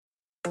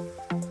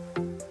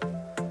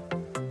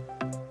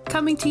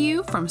Coming to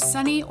you from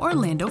sunny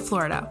Orlando,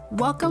 Florida.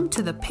 Welcome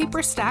to the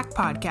Paper Stack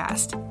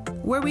Podcast,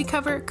 where we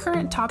cover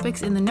current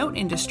topics in the note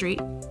industry,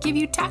 give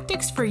you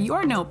tactics for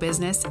your note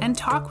business, and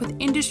talk with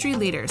industry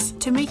leaders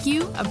to make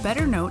you a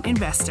better note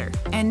investor.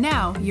 And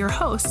now, your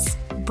hosts,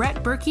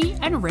 Brett Berkey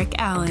and Rick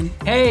Allen.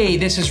 Hey,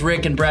 this is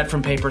Rick and Brett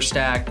from Paper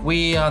Stack.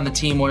 We on the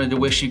team wanted to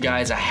wish you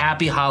guys a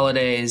happy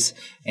holidays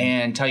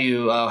and tell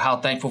you how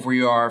thankful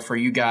we are for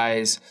you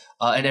guys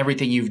and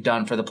everything you've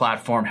done for the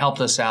platform,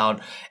 helped us out.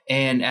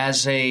 And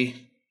as a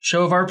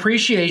show of our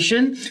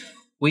appreciation,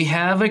 we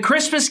have a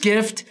Christmas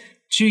gift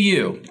to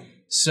you.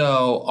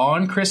 So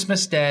on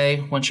Christmas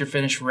Day, once you're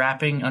finished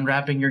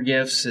unwrapping your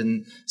gifts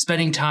and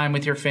spending time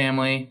with your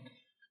family,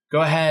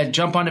 go ahead,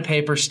 jump onto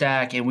Paper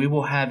Stack, and we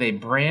will have a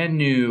brand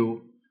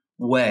new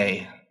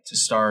way to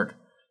start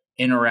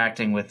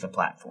interacting with the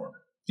platform.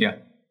 Yeah,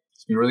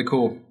 it's been really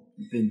cool.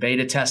 We've been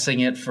beta testing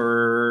it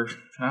for,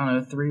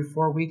 3 or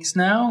 4 weeks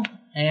now,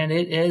 and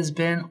it has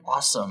been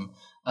awesome.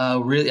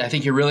 Really, I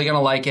think you're really going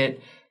to like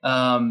it.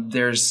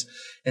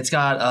 It's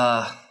got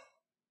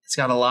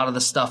a lot of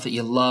the stuff that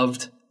you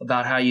loved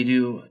about how you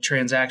do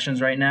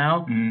transactions right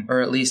now,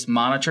 or at least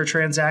monitor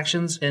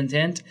transactions,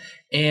 hint.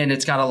 And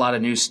it's got a lot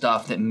of new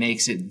stuff that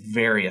makes it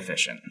very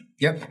efficient.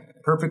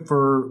 Yep, perfect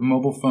for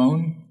mobile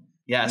phone.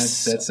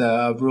 Yes. That's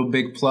a real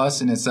big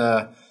plus, and it's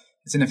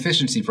an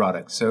efficiency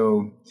product.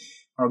 So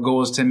our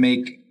goal is to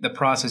make the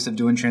process of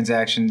doing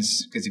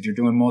transactions, because if you're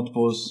doing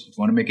multiples, if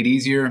you want to make it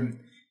easier,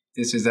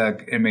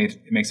 it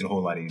makes it a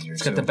whole lot easier.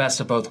 It's got the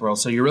best of both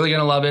worlds. So you're really going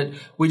to love it.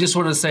 We just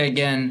wanted to say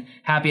again,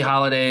 happy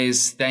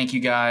holidays. Thank you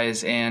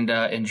guys, and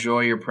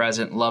enjoy your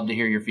present. Love to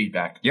hear your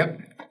feedback.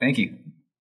 Yep. Thank you.